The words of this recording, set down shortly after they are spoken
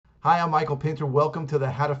Hi, I'm Michael Pinter. Welcome to the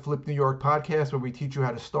How to Flip New York podcast, where we teach you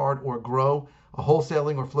how to start or grow a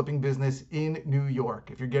wholesaling or flipping business in New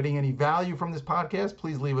York. If you're getting any value from this podcast,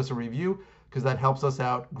 please leave us a review because that helps us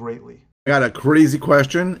out greatly. I got a crazy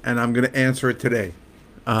question, and I'm going to answer it today.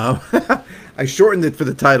 Um, I shortened it for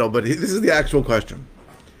the title, but this is the actual question.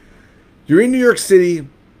 You're in New York City.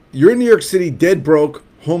 You're in New York City, dead broke,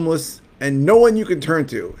 homeless, and no one you can turn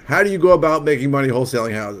to. How do you go about making money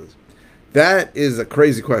wholesaling houses? That is a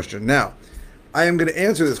crazy question. Now, I am going to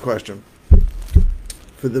answer this question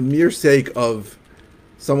for the mere sake of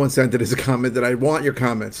someone sent it as a comment that I want your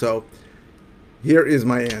comment. So here is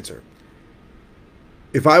my answer.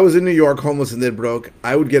 If I was in New York, homeless and dead broke,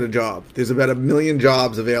 I would get a job. There's about 1 million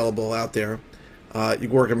jobs available out there. You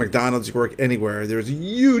can work at McDonald's, you can work anywhere. There's a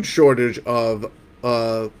huge shortage of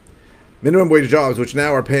minimum wage jobs, which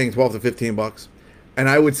now are paying 12 to 15 bucks. And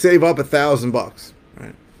I would save up $1,000.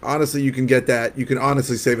 Right? Honestly, you can get that. You can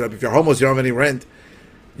honestly save it up. If you're homeless, you don't have any rent,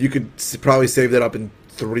 you could probably save that up in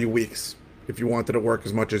 3 weeks if you wanted to work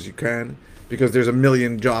as much as you can, because there's 1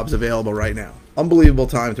 million jobs available right now. Unbelievable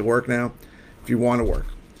time to work now. If you want to work,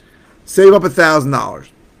 save up $1,000.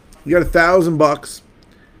 You got $1,000,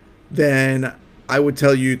 then I would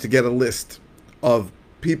tell you to get a list of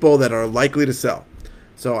people that are likely to sell.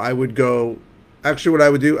 So I would go. Actually, what I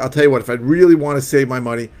would do, I'll tell you what. If I really want to save my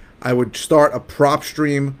money, I would start a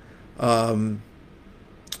PropStream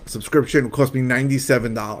subscription. It would cost me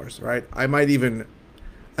 $97. Right? I might even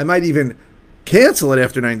cancel it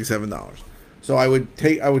after $97. So I would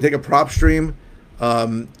take a PropStream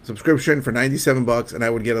subscription for $97, and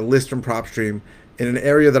I would get a list from PropStream in an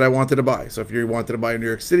area that I wanted to buy. So if you wanted to buy in New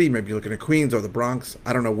York City, maybe you're looking at Queens or the Bronx.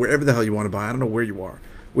 I don't know, wherever the hell you want to buy. I don't know where you are,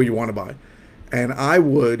 where you want to buy. And I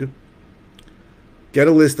would get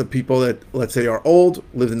a list of people that, let's say, are old,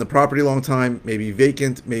 lived in the property a long time, maybe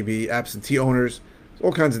vacant, maybe absentee owners,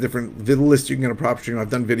 all kinds of different lists you can get on PropStream. I've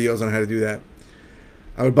done videos on how to do that.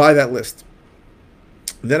 I would buy that list.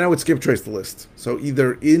 Then I would skip trace the list. So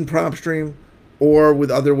either in PropStream or with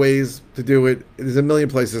other ways to do it. There's 1 million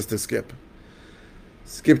places to skip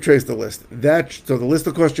trace the list. So the list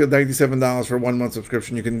will cost you $97 for a 1 month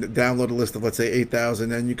subscription. You can download a list of, let's say,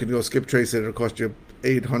 8,000, and you can go skip trace it. It'll cost you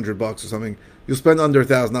 $800 or something. You'll spend under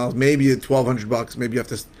 $1,000, maybe $1,200. Maybe you have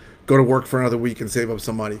to go to work for another week and save up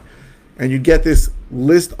some money. And you get this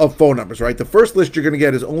list of phone numbers, right? The first list you're going to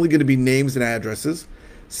get is only going to be names and addresses.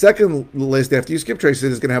 Second list, after you skip trace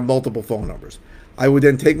it, is going to have multiple phone numbers. I would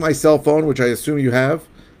then take my cell phone, which I assume you have,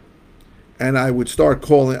 and I would start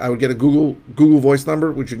calling. I would get a Google Voice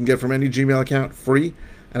number, which you can get from any Gmail account, free.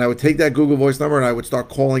 And I would take that Google Voice number and I would start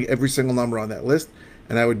calling every single number on that list.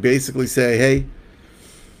 And I would basically say, hey,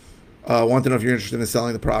 I want to know if you're interested in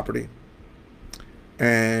selling the property.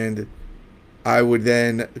 And I would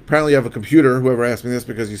then, apparently you have a computer, whoever asked me this,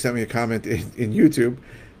 because you sent me a comment in YouTube,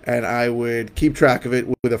 and I would keep track of it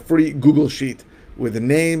with a free Google sheet with the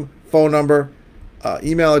name, phone number,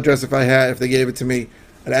 email address if they gave it to me,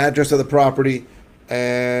 an address of the property,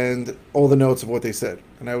 and all the notes of what they said.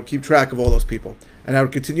 And I would keep track of all those people. And I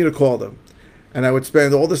would continue to call them. And I would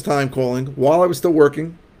spend all this time calling while I was still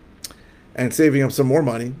working and saving up some more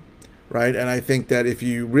money, right? And I think that if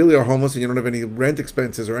you really are homeless and you don't have any rent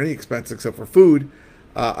expenses or any expense except for food,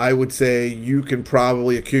 I would say you can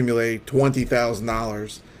probably accumulate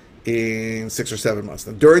 $20,000 in 6 or 7 months.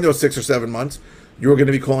 Now, during those 6 or 7 months, you're going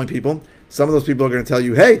to be calling people. Some of those people are going to tell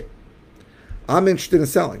you, hey, I'm interested in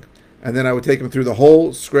selling. And then I would take them through the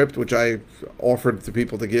whole script, which I offered to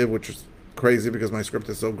people to give, which is crazy because my script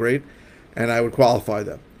is so great. And I would qualify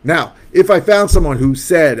them. Now, if I found someone who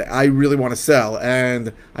said, I really want to sell,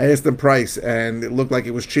 and I asked them price, and it looked like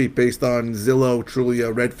it was cheap based on Zillow,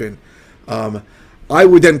 Trulia, Redfin, I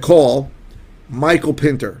would then call Michael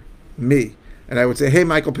Pinter, me. And I would say, hey,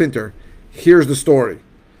 Michael Pinter, here's the story.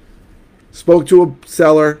 Spoke to a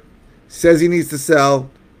seller, says he needs to sell,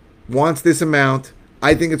 wants this amount.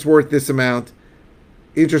 I think it's worth this amount.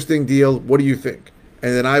 Interesting deal. What do you think?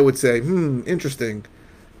 And then I would say, interesting.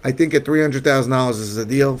 I think at $300,000 is a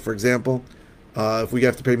deal, for example. If we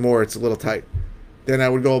have to pay more, it's a little tight. Then I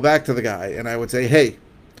would go back to the guy and I would say, hey,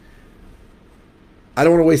 I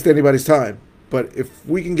don't want to waste anybody's time, but if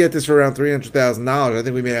we can get this for around $300,000, I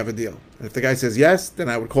think we may have a deal. And if the guy says yes, then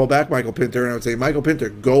I would call back Michael Pinter and I would say, Michael Pinter,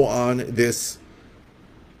 go on this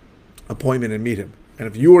appointment and meet him. And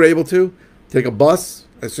if you were able to take a bus,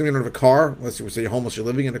 assuming you don't have a car, unless you would say you're homeless, you're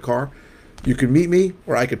living in a car, you could meet me,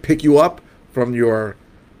 or I could pick you up from your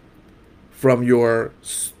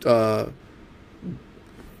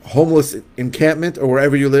homeless encampment or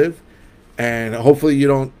wherever you live, and hopefully you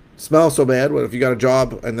don't smell so bad. Well, if you got a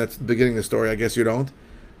job and that's the beginning of the story, I guess you don't.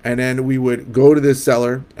 and then we would go to this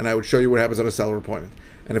seller, and I would show you what happens on a seller appointment.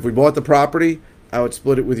 And if we bought the property, I would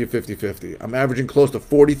split it with you 50-50. I'm averaging close to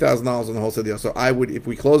 $40,000 on the wholesale deal. So I would, if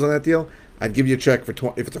we close on that deal, I'd give you a check for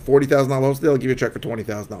if it's a $40,000 wholesale deal, I'll give you a check for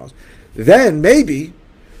 $20,000. Then maybe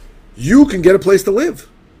you can get a place to live,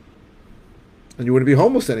 and you wouldn't be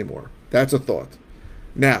homeless anymore. That's a thought.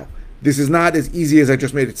 Now, this is not as easy as I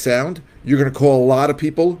just made it sound. You're going to call a lot of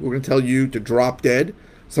people who are going to tell you to drop dead.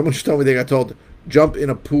 Someone just told me they got told jump in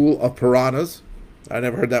a pool of piranhas. I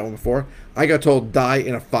never heard that one before. I got told die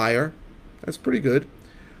in a fire. That's pretty good.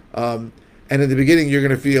 And in the beginning, you're going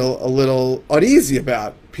to feel a little uneasy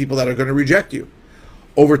about people that are going to reject you.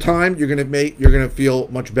 Over time, you're going to feel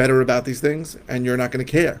much better about these things, and you're not going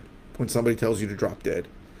to care when somebody tells you to drop dead,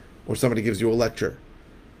 or somebody gives you a lecture.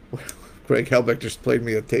 Greg Helbeck just played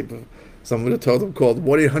me a tape of someone who told him called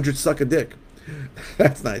 1-800-Suck-a-Dick.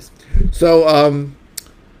 That's nice. So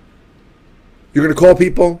you're going to call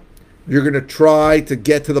people. You're going to try to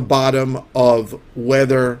get to the bottom of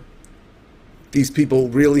whether these people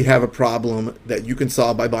really have a problem that you can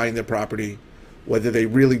solve by buying their property, whether they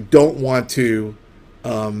really don't want to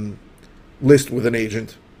list with an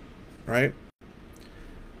agent, right?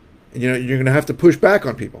 And, you're going to have to push back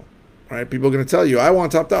on people, right? People are going to tell you, "I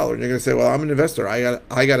want top dollar," and you're going to say, "Well, I'm an investor. I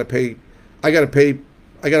got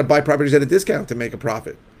to buy properties at a discount to make a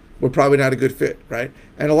profit. We're probably not a good fit," right?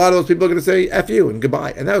 And a lot of those people are going to say, "F you" and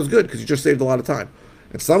goodbye, and that was good because you just saved a lot of time.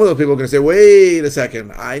 And some of those people are going to say, "Wait a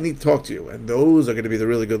second, I need to talk to you," and those are going to be the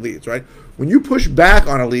really good leads, right? When you push back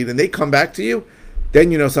on a lead and they come back to you,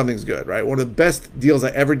 then you know something's good, right? One of the best deals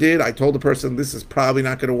I ever did, I told the person, "This is probably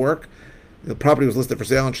not going to work." The property was listed for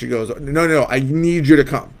sale, and she goes, No, I need you to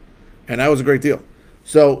come." And that was a great deal.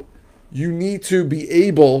 So you need to be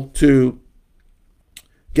able to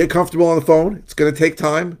get comfortable on the phone. It's going to take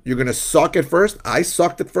time. You're going to suck at first. I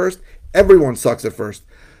sucked at first. Everyone sucks at first.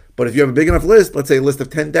 But if you have a big enough list, let's say a list of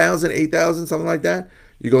 10,000, 8,000, something like that,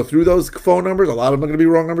 you go through those phone numbers. A lot of them are going to be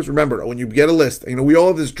wrong numbers. Remember, when you get a list, we all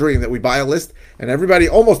have this dream that we buy a list and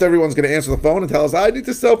almost everyone's going to answer the phone and tell us, "I need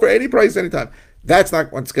to sell for any price, anytime." That's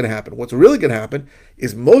not what's going to happen. What's really going to happen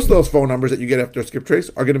is most of those phone numbers that you get after a skip trace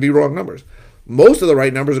are going to be wrong numbers. Most of the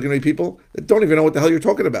right numbers are going to be people that don't even know what the hell you're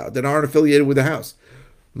talking about, that aren't affiliated with the house.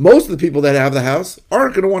 Most of the people that have the house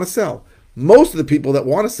aren't going to want to sell. Most of the people that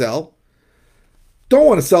want to sell don't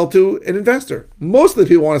want to sell to an investor. Most of the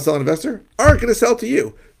people who want to sell an investor aren't going to sell to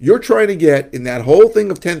you. You're trying to get in that whole thing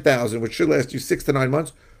of 10,000, which should last you 6 to 9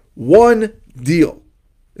 months, one deal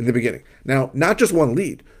in the beginning. Now, not just one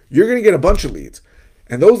lead. You're going to get a bunch of leads.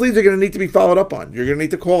 And those leads are going to need to be followed up on. You're going to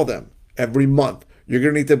need to call them every month. You're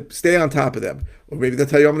going to need to stay on top of them. Or maybe they'll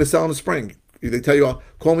tell you, "I'm going to sell in the spring." They tell you, "Oh,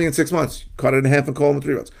 call me in 6 months." Cut it in half and call them in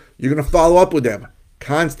 3 months. You're going to follow up with them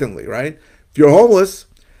constantly, right? If you're homeless,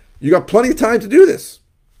 you got plenty of time to do this,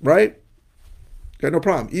 right? Got no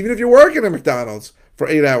problem. Even if you're working at McDonald's for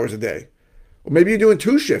 8 hours a day, or maybe you're doing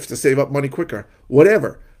 2 shifts to save up money quicker,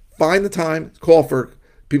 whatever. Find the time, call for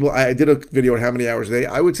people. I did a video on how many hours a day.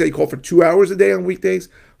 I would say call for 2 hours a day on weekdays,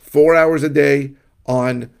 4 hours a day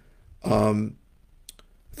on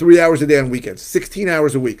 3 hours a day on weekends, 16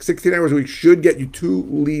 hours a week. 16 hours a week should get you 2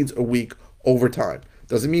 leads a week over time.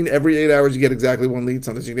 Doesn't mean every 8 hours you get exactly 1 lead.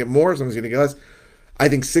 Sometimes you get more, sometimes you get less. I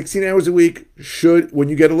think 16 hours a week should, when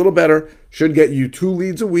you get a little better, should get you 2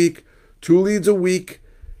 leads a week. 2 leads a week.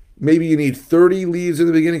 Maybe you need 30 leads in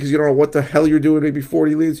the beginning because you don't know what the hell you're doing. Maybe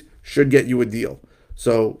 40 leads should get you a deal.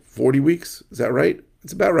 So 40 weeks, is that right?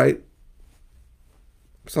 It's about right.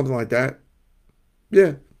 Something like that.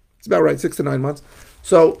 Yeah, it's about right, 6 to 9 months.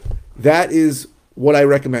 So that is what I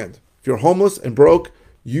recommend. If you're homeless and broke,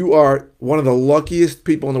 you are one of the luckiest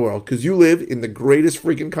people in the world because you live in the greatest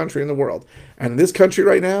freaking country in the world. And in this country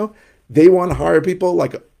right now, they want to hire people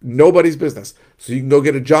like nobody's business. So you can go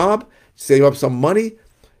get a job, save up some money,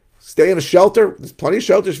 stay in a shelter. There's plenty of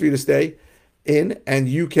shelters for you to stay in, and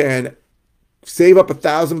you can save up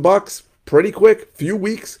 $1,000 pretty quick, few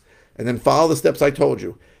weeks, and then follow the steps I told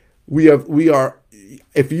you. We are,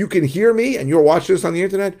 if you can hear me and you're watching this on the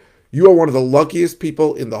internet, you are one of the luckiest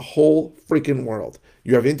people in the whole freaking world.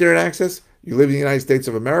 You have internet access. You live in the United States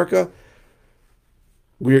of America.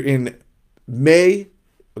 We're in May,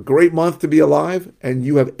 a great month to be alive, and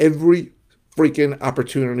you have every freaking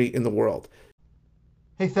opportunity in the world.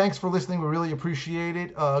 Hey, thanks for listening. We really appreciate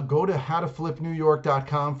it. Go to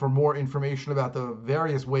howtoflipnewyork.com for more information about the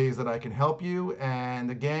various ways that I can help you. And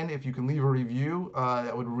again, if you can leave a review,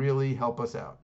 that would really help us out.